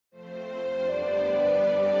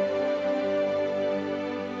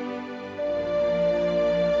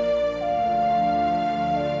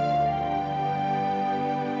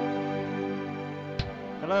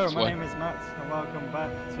Hello, my name is Matt, and welcome back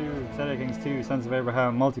to Crusader Kings 2 Sons of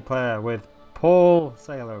Abraham multiplayer with Paul.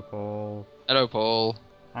 Say hello, Paul. Hello, Paul.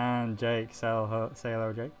 And Jake. Say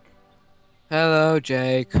hello, Jake. Hello,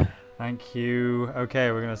 Jake. Thank you. Okay,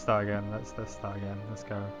 we're gonna start again. Let's start again. Let's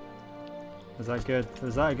go. Was that good?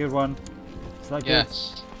 Was that a good one? Is that good?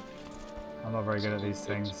 Yes. I'm not very good at these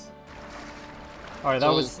things. Alright, It's that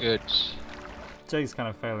all was good. Jake's kind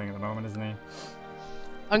of failing at the moment, isn't he?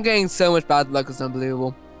 I'm getting so much bad luck, it's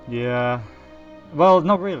unbelievable. Yeah. Well,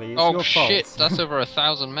 not really. It's Oh your shit! fault. That's over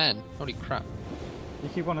 1,000 men. Holy crap! You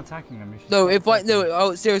keep on attacking them. You should No, stop if I attacking them.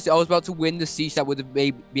 oh seriously, I was about to win the siege that would have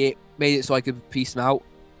made it so I could piece them out,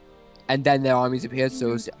 and then their armies appeared. So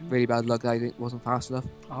it was really bad luck that I think wasn't fast enough.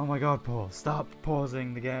 Oh my God, Paul! Stop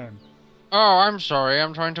pausing the game. Oh, I'm sorry.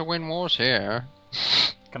 I'm trying to win wars here.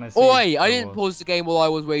 Can I see? Oi! I the didn't wars? pause the game while I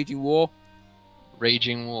was waging war.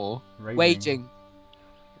 Raging war. Raging.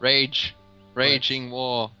 Raging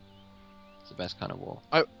war. It's the best kind of war.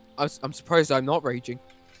 I'm surprised I'm not raging.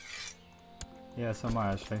 Yeah, so am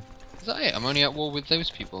I actually. Is that it? I'm only at war with those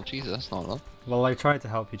people. Jesus, that's not enough. Well, I tried to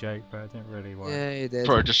help you, Jake, but it didn't really work. Yeah, you did.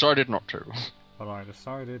 But I decided not to. But I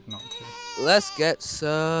decided not to. Let's get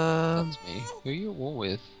some. That's me. Who are you at war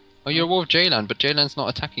with? Oh, you're at war with Sjaelland, but Sjaelland's not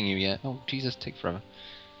attacking you yet. Oh, Jesus, take forever.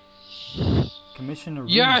 Commission a runestone.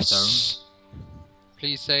 Yes!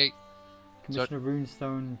 Please say... Commission a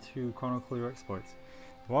runestone to chronicle your exploits.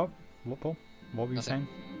 What? What, Paul? What were you Nothing.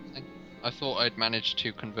 saying? I thought I'd managed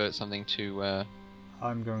to convert something to,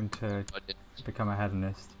 I'm going to I didn't. become a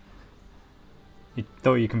hedonist. You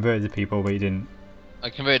thought you converted the people, but you didn't. I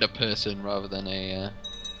converted a person rather than a,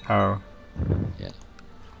 Oh. Yeah.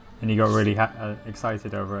 And you got really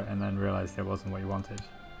excited over it, and then realised it wasn't what you wanted.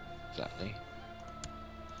 exactly.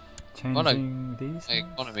 Changing these? My things?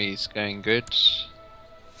 economy's going good.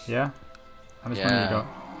 Yeah? How much money you Yeah. got?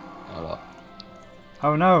 A lot.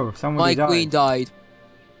 Oh no! Somebody My died. queen died.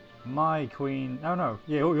 My queen. Oh no!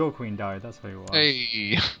 Yeah, your queen died. That's what it was.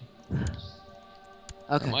 Hey!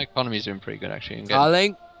 Okay. My economy's doing pretty good actually. I'm getting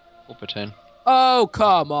Darling. 4%. Oh,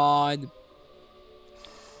 come on.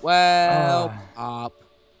 Well, up.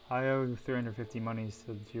 I owe 350 monies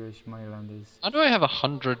to the Jewish moneylenders. How do I have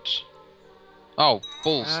 100? Oh,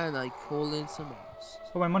 balls. And I call in some else.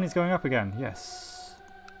 Oh, my money's going up again. Yes.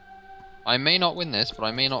 I may not win this, but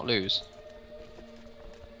I may not lose.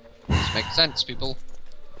 This makes sense, people.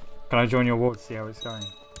 Can I join your war to see how it's going?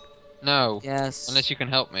 No. Yes. Unless you can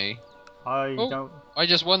help me. I Oh. don't. I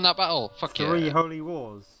just won that battle. Fuck 3 yeah. holy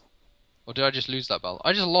wars. Or did I just lose that battle?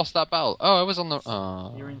 I just lost that battle. Oh, I was on the...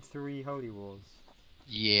 Oh. You're in 3 holy wars.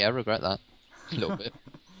 Yeah, I regret that. A little bit.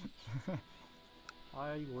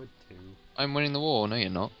 I would too. I'm winning the war. No, you're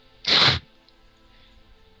not.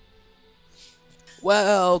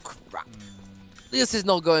 Well, crap. This is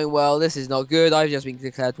not going well. This is not good. I've just been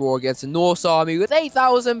declared war against the Norse army with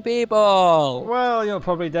 8,000 people. Well, you're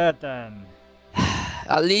probably dead then.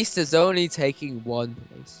 At least it's only taking one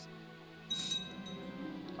place.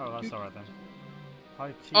 Oh, that's alright then.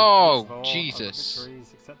 High Chief Oh, Rexasaur, Jesus. other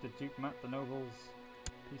victories, accepted Duke Matt the nobles.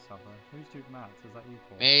 Peace offer. Who's Duke Matt? Is that you,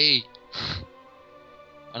 Paul? Me.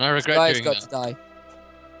 And I This regret guy's doing got that. to die.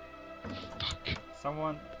 Fuck.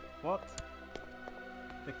 Someone. What?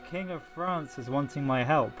 The King of France is wanting my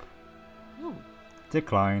help. Ooh.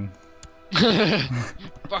 Decline.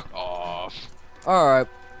 Fuck off. Alright,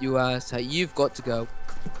 you you've got to go.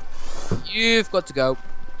 You've got to go.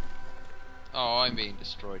 Oh, I'm being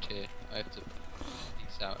destroyed here. I have to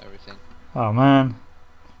piece out everything. Oh man.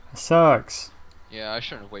 It sucks. Yeah, I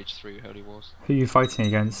shouldn't have waged 3 holy wars. Who are you fighting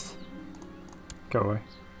against? Go away.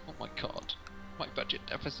 Oh my god. My budget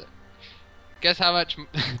deficit. Guess how much...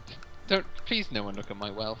 Don't... Please no one look at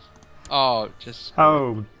my wealth. Oh, just...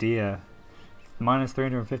 Oh dear. Minus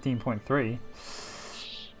 315.3.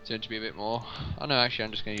 It's going to be a bit more. Oh no, actually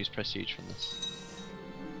I'm just going to use prestige from this.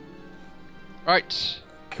 Right.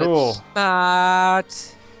 Cool.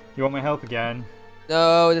 Matt. You want my help again?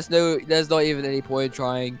 No, there's not even any point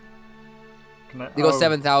trying. Can I, They got oh,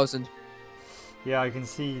 7,000. Yeah, I can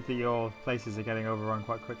see that your places are getting overrun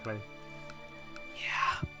quite quickly.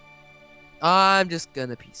 Yeah. I'm just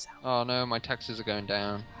gonna peace out. Oh no, my taxes are going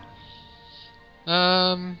down.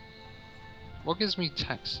 What gives me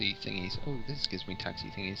taxi thingies? Oh, this gives me taxi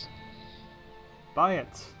thingies. Buy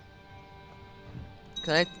it.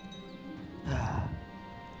 Can I?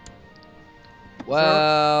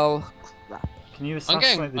 Well, crap. Can you I'm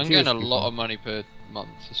assassinate the getting Jewish a people? lot of money per month.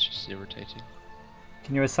 It's just irritating.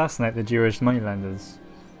 Can you assassinate the Jewish moneylenders?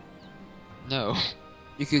 No.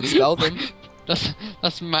 You can expel them.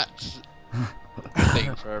 That's Matt's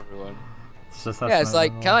thing for everyone. Just Yeah, it's assassinate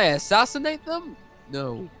like, them can all. I assassinate them?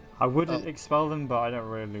 No. I would expel them, but I don't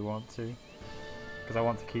really want to. Because I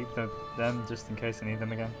want to keep them just in case I need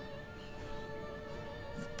them again.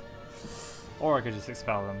 Or I could just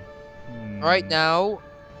expel them. Right now.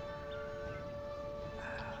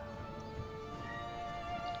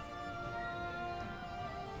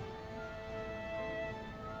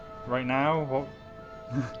 Right now? What?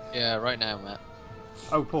 Yeah, right now, Matt.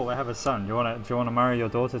 Oh, Paul, I have a son. Do you wanna marry your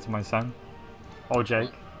daughter to my son? Or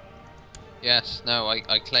Jake? Yes, no,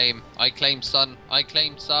 I claim son. I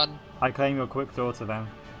claim son. I claim your quick daughter then.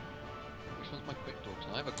 Which one's my quick daughter?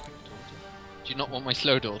 I have a quick daughter. Do you not want my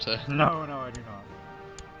slow daughter? No, no, I do not.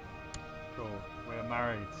 Cool. We are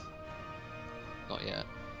married. Not yet.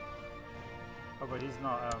 Oh, but he's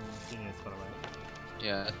not genius, by the way.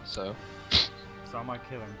 Yeah, so. So I might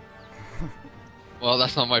kill him. Well,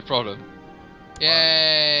 that's not my problem.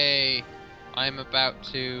 Yay! I'm about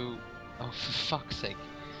to... Oh, for fuck's sake.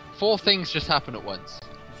 4 things just happen at once.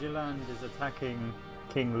 Sjaelland is attacking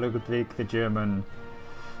King Ludwig the German,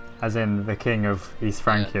 as in the king of East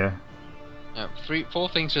Francia. No, 4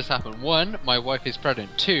 things just happened. 1, my wife is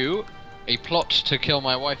pregnant. 2, a plot to kill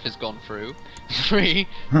my wife has gone through. 3,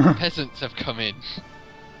 peasants have come in.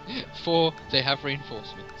 4, they have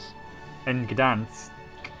reinforcements. In Gdansk.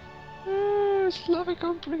 Slavic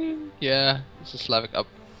upbringing. Yeah, it's a Slavic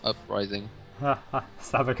uprising.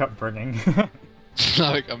 Slavic upbringing.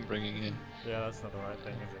 Slavic upbringing in. Yeah, that's not the right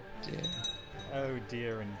thing, is it? Yeah. Oh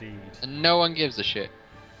dear, indeed. And no one gives a shit.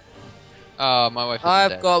 Oh, my wife is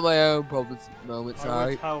I've dead. got my own problems at the moment, I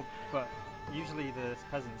sorry. would help, but usually the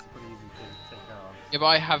peasants are pretty easy to take care of. Yeah, but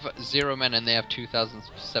I have 0 men and they have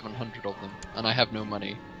 2,700 of them, and I have no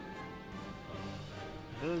money.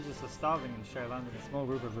 Villagers are starving in Sjaelland and a small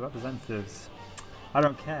group of representatives. I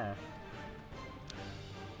don't care.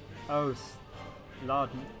 Oh, Lord,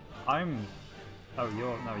 I'm... Oh,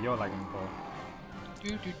 you're lagging, Paul.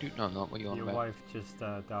 No, not what you're on Your about. wife just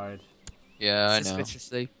died. Yeah, I know.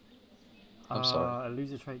 Suspiciously. I'm sorry. I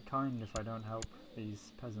lose a trait kind if I don't help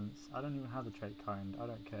these peasants. I don't even have a trait kind. I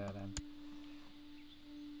don't care then.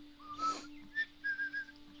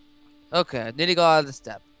 Okay, nearly got out of the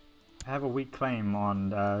step. I have a weak claim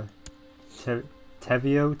on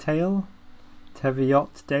Teviot Tail?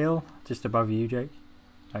 Teviot Dale? Just above you, Jake.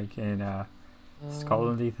 Like in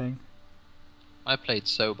Scotlandy thing. I played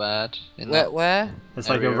so bad. In Where? It's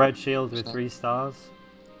like a area. red shield with 3 stars.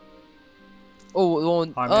 Oh, the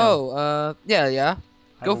one. I'm yeah.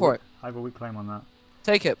 Go for it. I have a weak claim on that.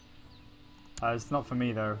 Take it. It's not for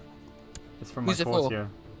me though. It's from my Who's it for? courtier.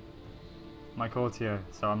 My courtier,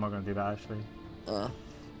 so I'm not going to do that actually.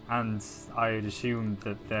 And I'd assume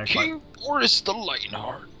that they're King Boris the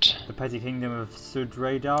Lionheart. the petty kingdom of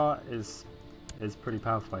Sudradar is pretty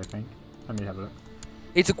powerful, I think. Let me have a look.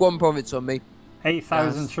 He took 1 province on me.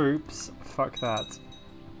 8,000 Yes. troops. Fuck that.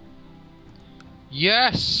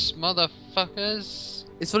 Yes, motherfuckers.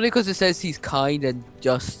 It's funny because it says he's kind and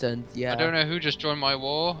just and yeah. I don't know who just joined my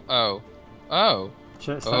war. Oh.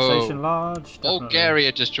 Station large. Definitely.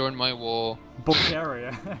 Bulgaria just joined my war.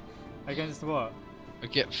 Bulgaria. Against what?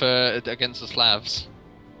 Against the Slavs,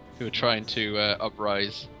 who are trying to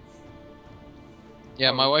uprise. Yeah,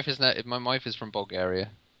 Oh. my wife is from Bulgaria.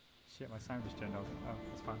 Shit, my sound just turned off. Oh,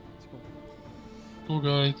 that's fine. It's cool. Cool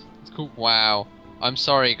guys, it's cool. Wow, I'm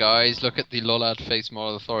sorry guys. Look at the Lollard face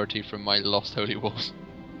moral authority from my Lost Holy Wars.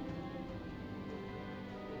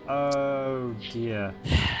 Oh dear.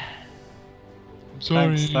 I'm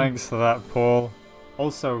sorry. Thanks for that, Paul.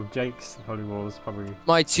 Also, Jake's Holy Wars probably.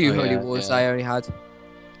 My 2 Oh, holy yeah, wars yeah. I only had.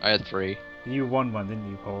 I had 3. You won one, didn't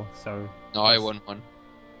you, Paul? So. No, I won 1.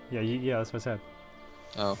 Yeah, yeah, that's what I said.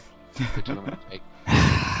 Oh, good to know my mistake.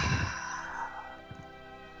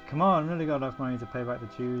 Come on, really got enough money to pay back the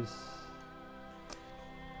Jews.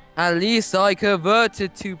 At least I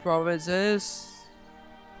converted 2 provinces.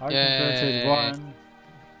 I converted Yay. 1.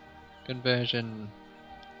 Conversion.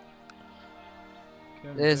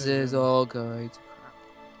 This is all going to crap.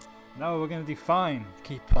 No, we're gonna do fine.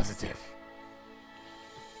 Keep positive.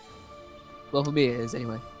 Well, for me it is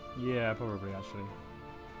anyway. Yeah, probably actually.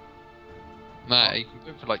 Matt, you can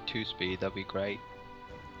go for like 2 speed. That'd be great.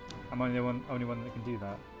 I'm only one that can do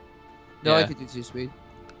that. No, I Yeah. could do 2 speed.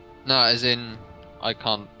 No, as in, I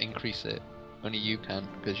can't increase it. Only you can,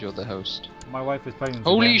 because you're the host. My wife was pregnant.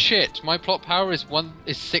 Holy again. shit! My plot power is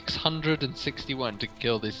 661 to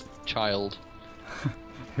kill this child.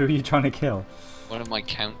 Who are you trying to kill? One of my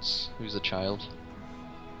counts, who's a child.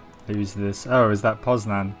 Who's this? Oh, is that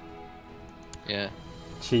Poznan? Yeah.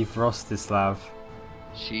 Chief Rostislav.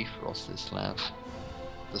 Chief Rostislav.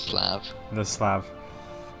 The Slav. The Slav.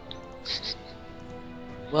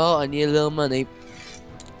 Well, I need a little money.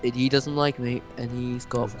 He doesn't like me, and he's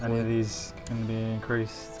got. Is any of these can be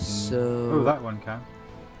increased? So- Oh, that one can.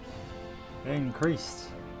 Increased.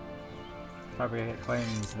 Fabricate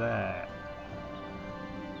claims there.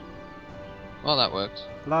 Well, that worked.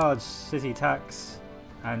 Large city tax,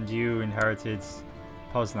 and you inherited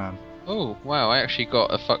Poznan. Oh, wow, I actually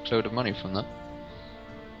got a fuckload of money from that.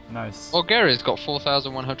 Nice. Bulgaria's got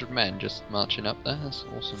 4,100 men just marching up there. That's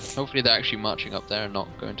awesome. Hopefully they're actually marching up there and not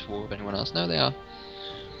going to war with anyone else. No, they are.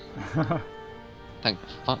 Thank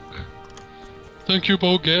fuck. Thank you,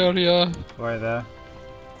 Bulgaria. Right there.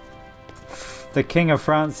 The King of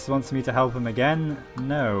France wants me to help him again?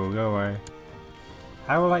 No, go away.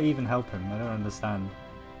 How will I even help him? I don't understand.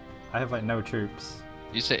 I have like no troops.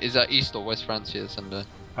 You say, is that East or West Francia under?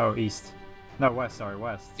 Oh, East. No, West, sorry,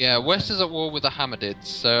 West. Yeah, West is at war with the Hamadids,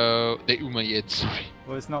 so the Umayyads, sorry.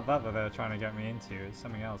 Well, it's not that they're trying to get me into, it's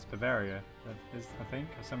something else. Bavaria, that is, I think,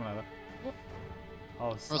 or something like that. Oh,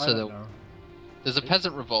 Also, I don't know. There's a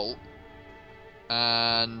peasant revolt,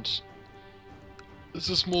 and there's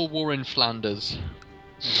a small war in Flanders.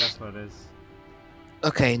 Maybe that's what it is.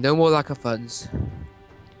 Okay, no more lack of funds.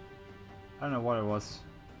 I don't know what it was.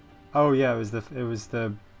 Oh yeah, it was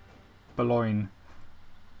the Boulogne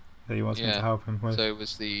that he wants me to help him with. So it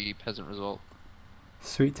was the peasant revolt.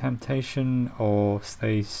 Sweet Temptation or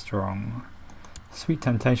Stay Strong? Sweet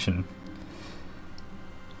Temptation.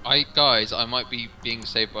 Guys, I might be being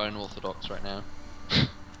saved by an Orthodox right now.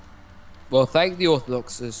 Well, thank the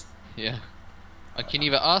Orthodoxes. Yeah. I can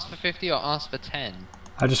either ask for 50 or ask for 10.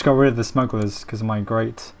 I just got rid of the smugglers because of my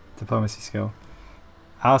great diplomacy skill.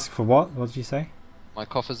 Ask for what? What did you say? My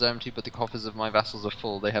coffers are empty, but the coffers of my vassals are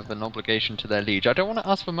full. They have an obligation to their liege. I don't want to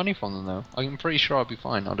ask for money from them, though. I'm pretty sure I'll be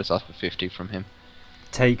fine. I'll just ask for 50 from him.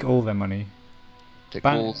 Take all their money. Take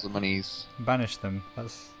all the monies. Banish them.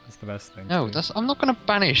 That's the best thing. No, I'm not going to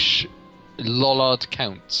banish Lollard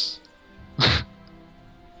counts.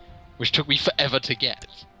 Which took me forever to get.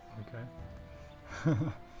 Okay.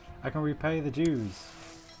 I can repay the Jews.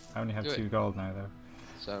 I only have Do 2 it. gold now, though.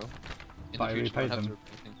 So, in But the I future, repaid I'll have them. to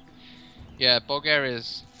repay things. Yeah,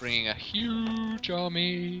 Bulgaria's bringing a huge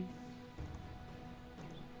army.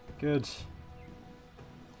 Good.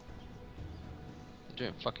 They're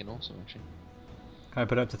doing fucking awesome, actually. Can I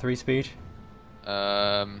put it up to 3 speed?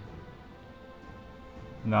 No,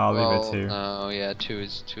 I'll leave it 2. No, yeah, 2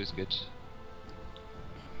 is good.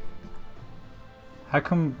 How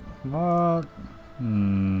come? What?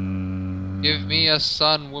 Give me a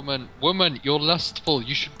son, woman. Woman, you're lustful.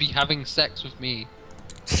 You should be having sex with me.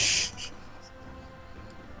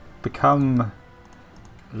 Become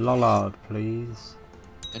Lollard, please.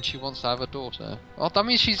 And she wants to have a daughter. Oh, that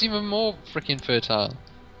means she's even more freaking fertile.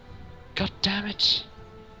 God damn it.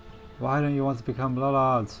 Why don't you want to become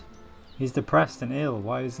Lollard? He's depressed and ill.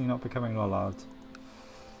 Why is he not becoming Lollard?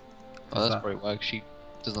 Oh, that's probably why she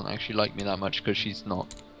doesn't actually like me that much, because she's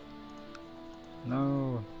not.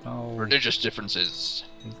 No, no. Religious differences.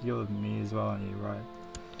 You're me as well, aren't you? Right.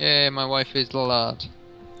 Yeah, my wife is Lollard.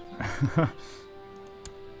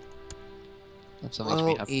 That's something to be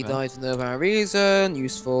Well, happy he about. died for no apparent reason.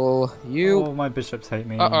 Useful. You. Oh, my bishops hate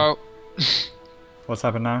me. Uh-oh. What's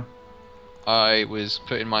happened now? I was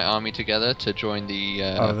putting my army together to join the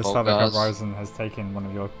The Slavic Bulgars. uprising has taken one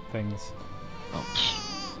of your things.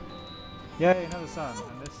 Oh. Yay, another son.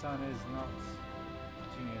 And this son is not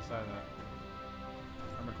genius either.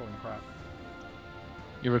 I'm recording crap.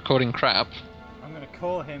 You're recording crap? I'm gonna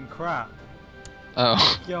call him crap.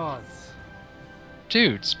 Oh. God.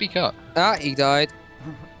 Dude, speak up. Ah, he died.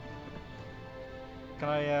 Can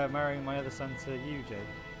I marry my other son to you, Jake?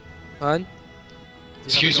 Hun?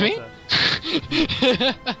 Excuse me?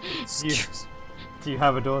 Do you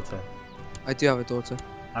have a daughter? I do have a daughter.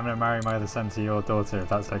 I'm gonna marry my other son to your daughter if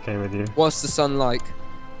that's okay with you. What's the son like?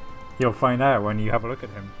 You'll find out when you have a look at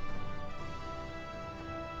him.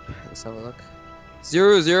 Let's have a look.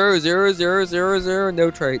 0, 0, 0, 0, 0, 0, no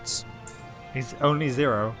traits. He's only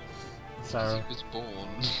 0. So He was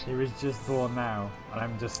born. he was just born now, and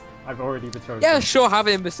I've already betrothed Yeah, him. sure, have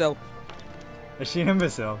an imbecile. Is she an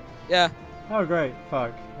imbecile? Yeah, Oh great,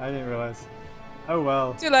 fuck, I didn't realise. Oh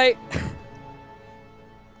well, too late.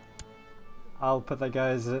 I'll put that guy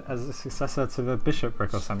as a successor to the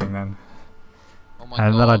bishopric or something then. Oh my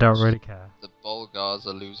And god. then I don't really care. The Bulgars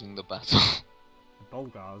are losing the battle. The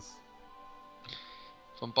Bulgars?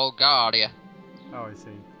 From Bulgaria. Oh, I see.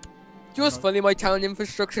 You know what's funny? My town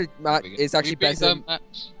infrastructure, Matt, is actually We beat better than... them at-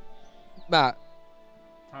 Matt,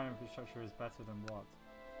 Town infrastructure is better than what?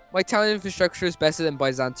 my town infrastructure is better than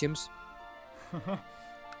Byzantium's.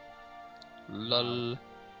 Lol.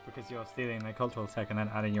 Because you're stealing their cultural tech and then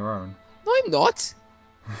adding your own. No, I'm not.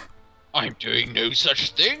 I'm doing no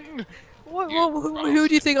such thing. Who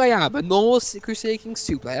do you think I am? A normal Crusader Kings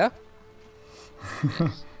 2 player?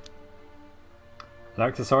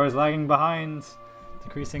 Rexasaur is lagging behind,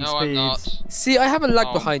 decreasing No, speed. I'm not. See, I haven't lagged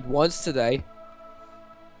Oh. behind once today.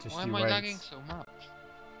 Just Why you am I wait. lagging so much?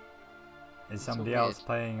 Is so somebody weird. else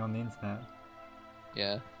playing on the internet?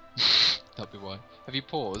 Yeah. That'd be why. Have you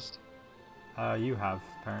paused? You have,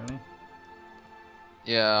 apparently.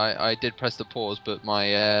 Yeah, I did press the pause, but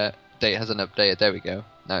my date hasn't updated. There we go.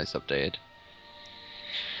 Now it's updated.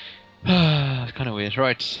 It's kind of weird.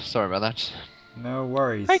 Right, sorry about that. No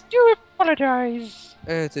worries. do apologize.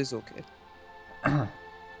 It is okay.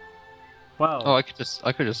 Well, Oh, I could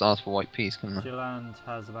just ask for white peas, couldn't I? Sjaelland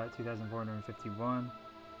has about 2,451.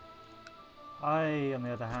 I, on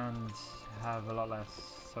the other hand, have a lot less,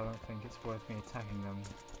 so I don't think it's worth me attacking them.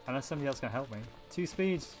 Unless somebody else can help me. 2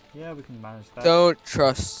 speeds, yeah, we can manage that. Don't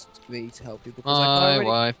trust me to help you because My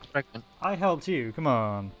wife pregnant. I helped you, come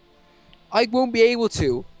on. I won't be able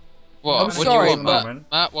to. What? I'm What sorry, do you want, but-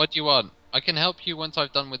 Matt? Matt, what do you want? I can help you once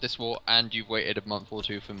I've done with this war, and you've waited a month or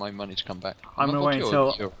 2 for my money to come back. I'm A gonna month or wait 2 until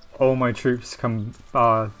or sure? all my troops come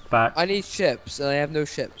back. I need ships, and I have no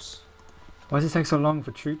ships. Why does it take so long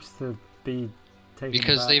for troops to be taken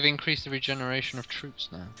Because back? they've increased the regeneration of troops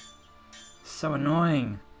now. So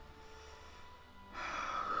annoying.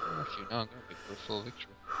 Actually, no, I'm going to go for a full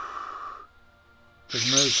victory. Does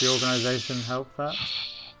military organisation help that?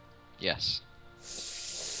 Yes.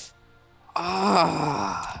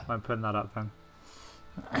 Ah. I'm putting that up then.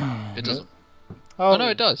 It doesn't. Oh, Oh, no,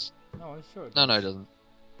 it does. No, it sure. No, it doesn't.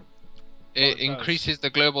 It it does. increases the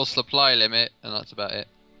global supply limit, and that's about it.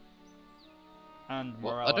 And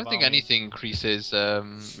Well, morale I don't of think army. anything increases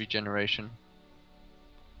regeneration.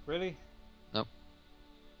 Really? Nope.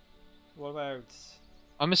 What about?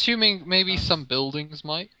 I'm assuming maybe Huh? some buildings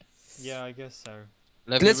might. Yeah, I guess so.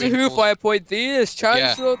 Levy Glitzer who reinforced- I appoint thee as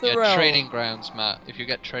Chancellor of the yeah, Realm. training grounds, Matt. If you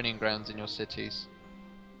get training grounds in your cities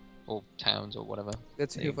or towns or whatever.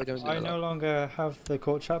 Glitzer who if I don't do I that. no longer have the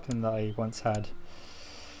court chaplain that I once had.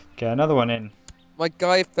 Get another one in. My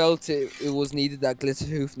guy felt it was needed that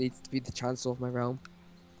Glitterhoof needs to be the Chancellor of my realm.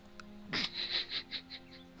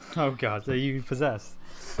 Oh god, are you possessed?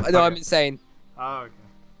 I know I'm insane. Oh, okay.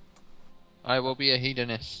 I will be a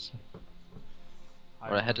hedonist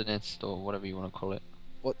or a I'm hedonist or whatever you want to call it.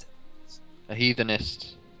 What? A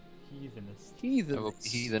heathenist. Heathenist. I will be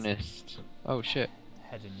heathenist. Oh shit.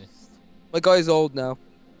 Hedonist. My guy's old now.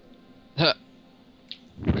 He's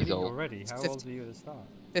Really, old. already? How 50. old were you at the start?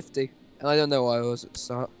 50. And I don't know why I was at the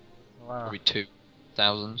start. Wow. Probably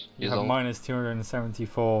 2,000 You years have old. minus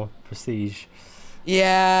 274 prestige.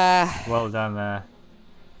 Yeah. Well done there.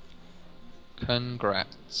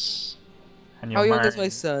 Congrats. And How you're young is my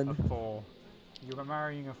marrying son? A 4. You were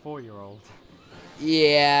marrying a 4-year-old.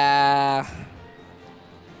 Yeah.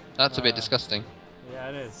 That's a bit Uh, disgusting. Yeah,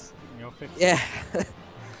 it is. And you're 50. Yeah.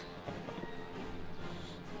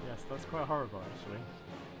 Yes, that's quite horrible actually.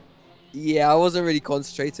 Yeah, I wasn't really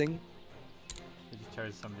concentrating. You just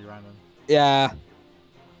chose somebody random. Yeah.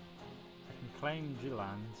 I can claim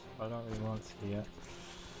Sjaelland, but I don't really want to yet.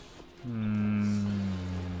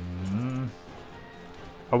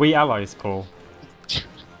 Are we allies, Paul?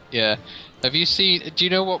 Yeah. Have you seen... Do you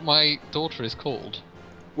know what my daughter is called?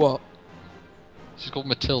 What? She's called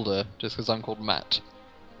Matilda, just because I'm called Matt.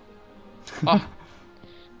 Ah,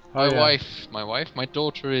 Oh, yeah. my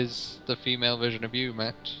daughter is the female version of you,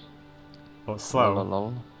 Matt. What, slow? Lol, lol,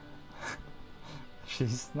 lol.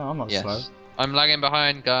 She's... No, I'm not Yes. slow. I'm lagging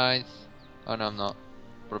behind, guys. Oh no, I'm not.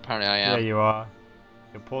 But apparently I Yeah, am. you are.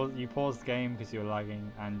 You paused the game because you were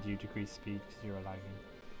lagging, and you decreased speed because you were lagging.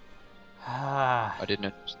 Ah. I didn't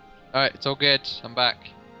know. Alright, it's all good. I'm back.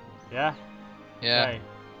 Yeah? Yeah. Okay.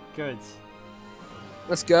 Good.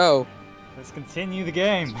 Let's go. Let's continue the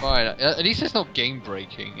game. Fine. At least it's not game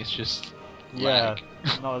breaking. It's just Yeah,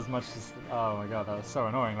 lag. not as much as... Oh my god, that was so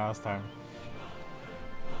annoying last time.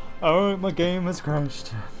 Oh, my game has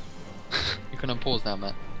crashed. You can unpause now,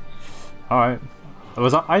 Matt. Alright.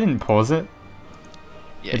 I didn't pause it.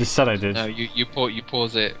 Yeah. I just said I did. No, you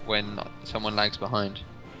pause it when someone lags behind.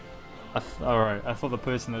 Alright, I thought the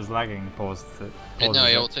person that was lagging paused it. No,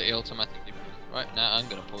 pauses it automatically. Right now, I'm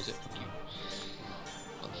gonna pause it. Fuck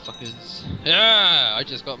you, motherfuckers. Yeah, I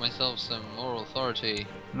just got myself some moral authority.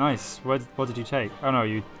 Nice. What did you take? Oh no,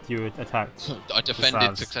 you attacked. I defended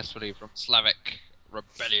Slavs. successfully from Slavic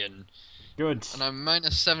rebellion, Good. and I'm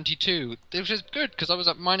minus 72, which is good because I was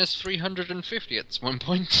at minus 350 at one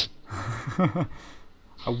point.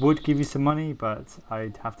 I would give you some money, but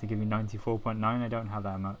I'd have to give you 94.9. I don't have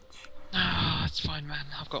that much. Ah, it's fine, man.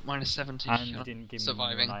 I've got minus 70. And you I'm didn't give me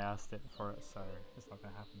surviving. money when I asked it for it, so it's not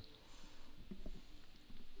gonna happen.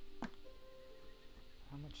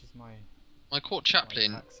 How much is my... My court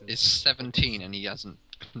chaplain taxes? is 17 and he hasn't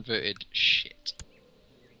converted shit.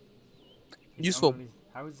 He's Useful. only-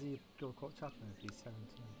 How is he your court chaplain if he's 17?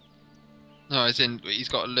 No, as in, he's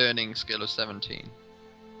got a learning skill of 17.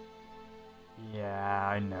 Yeah,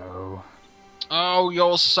 I know. Oh,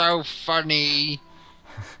 you're so funny!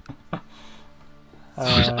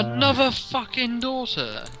 Another fucking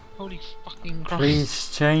daughter! Holy fucking Christ.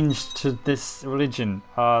 Please change to this religion.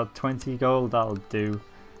 20 gold, that'll do.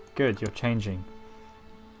 Good, you're changing.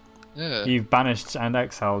 Yeah. You've banished and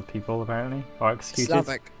exiled people, apparently. Or executed.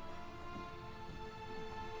 Slavic.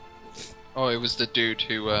 Oh, it was the dude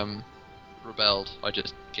who rebelled. I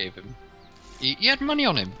just gave him. He had money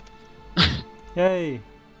on him. Yay!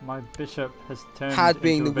 My bishop has turned Had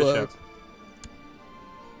being into the a word. bishop.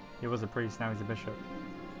 He was a priest, now he's a bishop.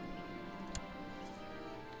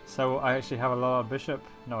 So I actually have a Lollard bishop?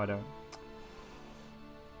 No, I don't.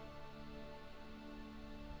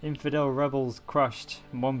 Infidel rebels crushed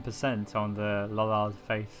 1% on the Lollard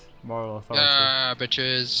faith. Moral authority. Ah,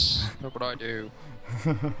 bitches. Look what I do.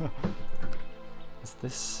 Is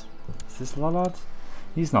this Lollard?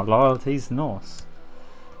 He's not Lollard, he's Norse.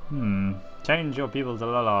 Change your people to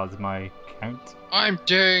Lollard, my count. I'm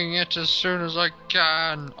doing it as soon as I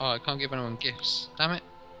can. Oh, I can't give anyone gifts. Damn it.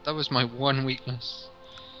 That was my one weakness.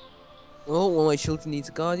 Well, one of my children needs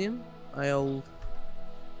a guardian. I'll...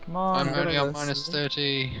 Come on, I'm only on gotta- minus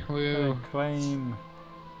 30. gotta Woo. claim.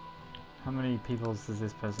 How many peoples does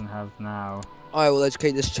this person have now? I will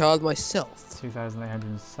educate this child myself.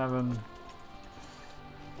 2,807.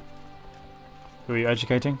 Who are you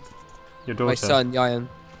educating? Your daughter? My son, Yayan.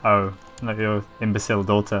 Oh, not your imbecile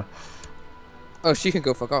daughter. Oh, she can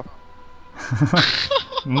go fuck off.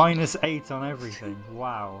 -8 on everything.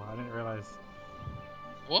 Wow, I didn't realise.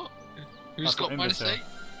 What? Who's That's got what minus imbecile.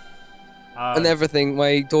 8? And everything,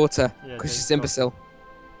 my daughter. yeah, Because Jake's she's daughter. imbecile.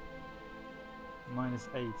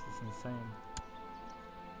 -8, it's insane.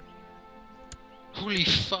 Holy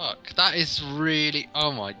fuck. That is really.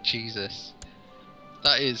 Oh my Jesus.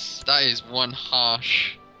 That is one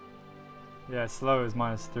harsh. Yeah, slow is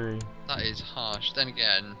 -3. That is harsh. Then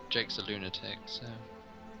again, Jake's a lunatic, so.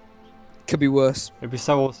 Could be worse. It'd be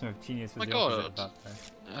so awesome if Genius was My the opposite of God.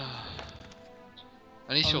 that, though.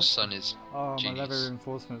 At least Oh. your son is. Oh, Genius. my leather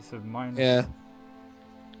reinforcements have Yeah.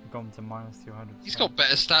 gone to -200. He's got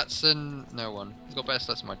better stats than no one. He's got better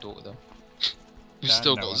stats than my daughter though. Who's Yeah,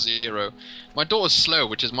 still no got one. 0. My daughter's slow,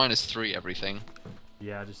 which is -3 everything.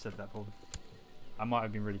 Yeah, I just said that, Paul. I might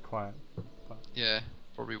have been really quiet. Yeah,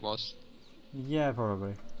 probably was. Yeah,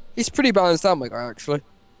 probably. He's pretty balanced out, my guy, actually.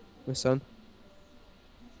 My son.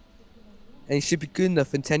 And he should be good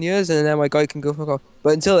enough in 10 years, and then my guy can go fuck off.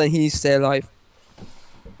 But until then, he needs to stay alive.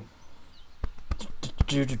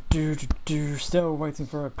 Still waiting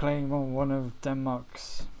for a claim on one of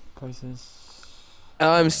Denmark's places.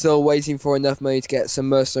 I'm still waiting for enough money to get some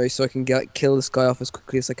mercenaries so I can kill this guy off as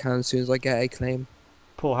quickly as I can as soon as I get a claim.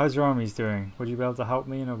 Paul, how's your armies doing? Would you be able to help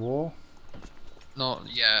me in a war? Not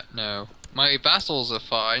yet, no. My vassals are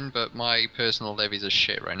fine, but my personal levies are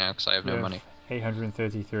shit right now because I have no Yeah. money.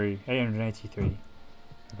 883.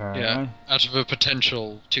 Apparently. Yeah, out of a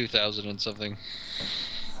potential 2,000 and something.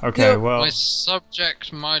 Okay, Yeah. well. My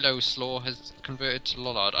subject Milo Slaw has converted to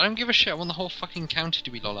Lollard. I don't give a shit. I want the whole fucking county to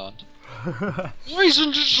be Lollard. Why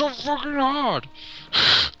isn't it so fucking hard?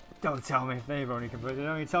 Don't tell me if they've only converted.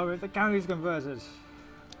 Only tell me if the county's converted.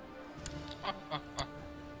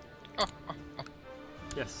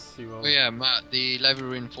 Yes, you will. Oh yeah, Matt, the levy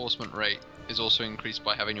reinforcement rate is also increased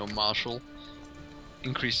by having your marshal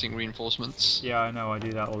increasing reinforcements. Yeah, I know. I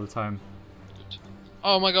do that all the time.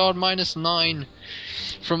 Oh my god, -9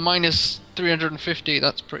 from -350.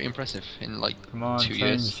 That's pretty impressive in like Come on, 2 change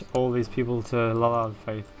years. all these people to Lollard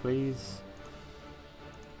faith, please.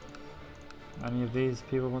 Any of these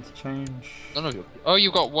people want to change? None of you. Oh,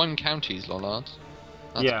 you've got one county's Lollard.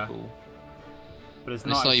 That's Yeah. cool. But it's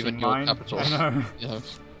And not, it's not actually even your mine. capital. I know. Yeah.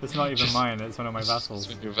 It's not even Just- mine. It's one of my vassals.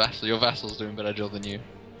 Your vassal's doing a better job than you.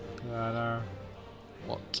 Yeah, I know.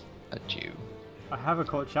 What a Jew. I have a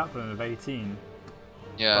court chaplain of 18.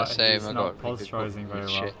 Yeah, but same. he's I not got really good posturizing very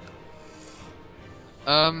shit.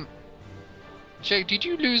 well. Jake, did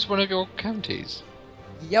you lose one of your counties?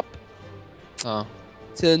 Yep. Oh,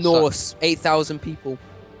 To the Norse, 8,000 people.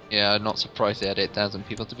 yeah. Not surprised they had 8,000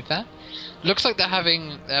 people. To be fair, looks like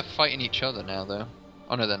they're fighting each other now, though.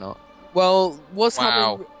 Oh no, they're not. Well, what's Wow.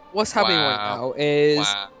 happening? What's happening right Wow. now is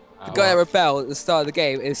Wow. the guy that rebelled at the start of the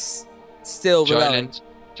game is still rebelling.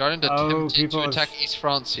 Sjaelland Oh, attempted people to have- attack East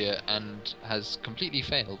Francia and has completely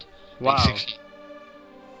failed. Wow. Basically.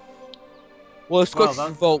 Well, Scottish that's-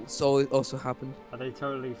 revolts also happened. Are they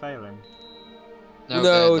totally failing? No, No,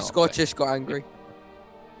 they're not. Scottish got angry.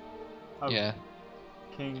 Oh, Yeah.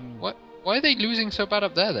 King. What? Why are they losing so bad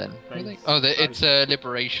up there then? They- Oh, it's a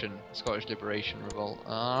liberation, Scottish liberation revolt.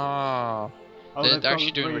 Ah. Oh, They're they've got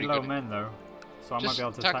actually doing really really low good. men though, so I might Just be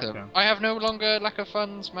able to attack attack them. them. I have no longer lack of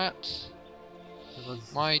funds, Matt.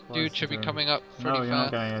 My dude should be Closer. coming up pretty No, you're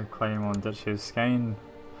not fast. getting a claim on Duchy of Sjaelland.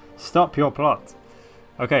 Stop your plot.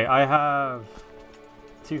 Okay, I have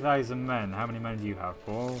 2,000 men. How many men do you have,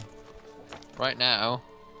 Paul? Right now,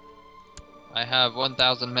 I have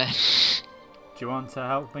 1,000 men. Do you want to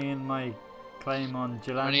help me in my claim on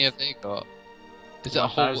Sjaelland? How many have they got? Is it a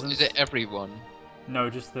whole? 1,000? Is it everyone? No,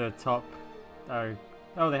 just the top.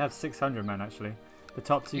 Oh, they have 600 men actually. The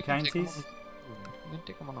top two You can take them counties. You can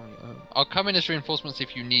take them on your own. I'll come in as reinforcements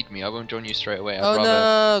if you need me. I won't join you straight away. I'd Oh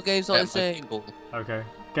rather no, game's not let in my sync. people- Okay,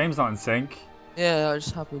 game's not in sync. Yeah, that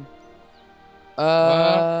just happened.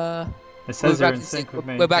 It says We're they're back in in sync sync. with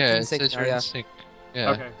me. We're back yeah, in it sync says now, you're in yeah. sync. Yeah,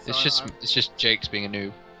 Okay, so it's just Jake's being a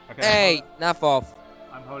noob. Okay, Hey, naff off.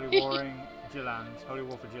 I'm holy warring Sjaelland. Holy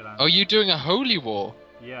war for Sjaelland. Oh, you doing a holy war?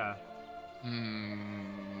 Yeah,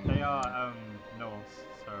 Hmm. they are Norse,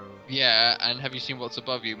 so Yeah, and have you seen what's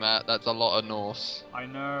above you, Matt? That's a lot of Norse. I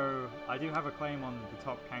know. I do have a claim on the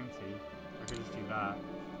top county. I could just do that.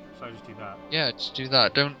 Should I just do that? Yeah, just do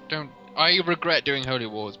that. Don't. I regret doing holy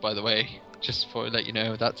wars, by the way. Just for let you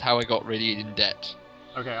know, that's how I got really in debt.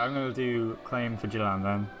 Okay, I'm gonna do claim for Sjaelland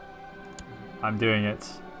then. I'm doing it.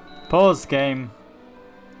 Pause game.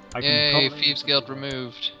 Yay, call in- Thieves Guild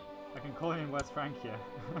removed. I can call in West Francia.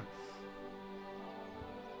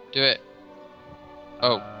 Do it.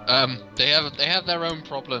 Oh, Uh, they have their own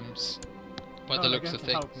problems. By No, the they're looks going of to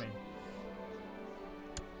things. help me.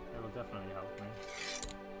 They will definitely help me.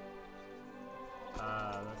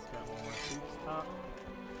 Let's get one more troops up.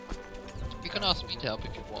 You can ask me to help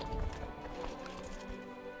if you want.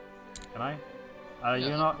 Can I? Yeah.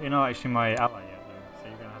 You're not actually my ally yet though, so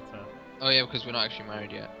you're gonna have to. Oh yeah, because we're not actually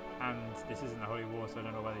married yet. And this isn't a holy war, so I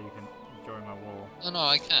don't know whether you can join my war. No,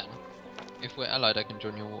 I can. If we're allied, I can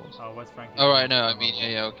join your wars. Oh, West Francia. Oh right, no, I join my mean, war.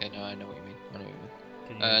 yeah, okay, no, I know what you mean. I know what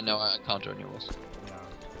you Can mean. No, I can't join your wars. No.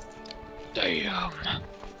 Damn.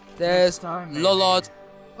 There's time, maybe. Lollard.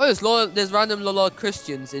 Oh, there's Lollard. There's random Lollard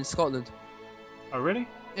Christians in Scotland. Oh really?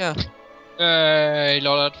 Yeah, Hey,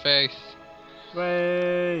 Lollard faith.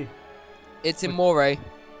 Way. it's in Moray.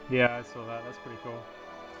 Yeah, I saw that. That's pretty cool.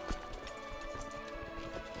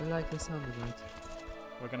 I like the sound of it.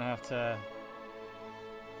 We're gonna have to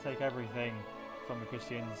take everything from the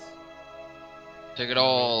Christians, Take it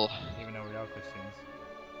all. even though we are Christians.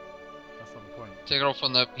 That's not the point. Take it all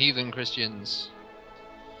from the heathen Christians.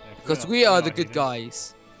 Yeah, Because we're we not are the good heathens.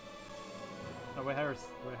 guys. No, we're heretics,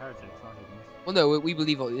 not heathens. Well, no, we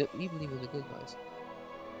believe we're the good guys.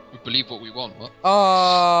 We believe what we want, what?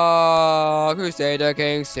 Oh, Crusader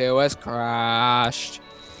King still has crashed.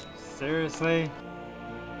 Seriously?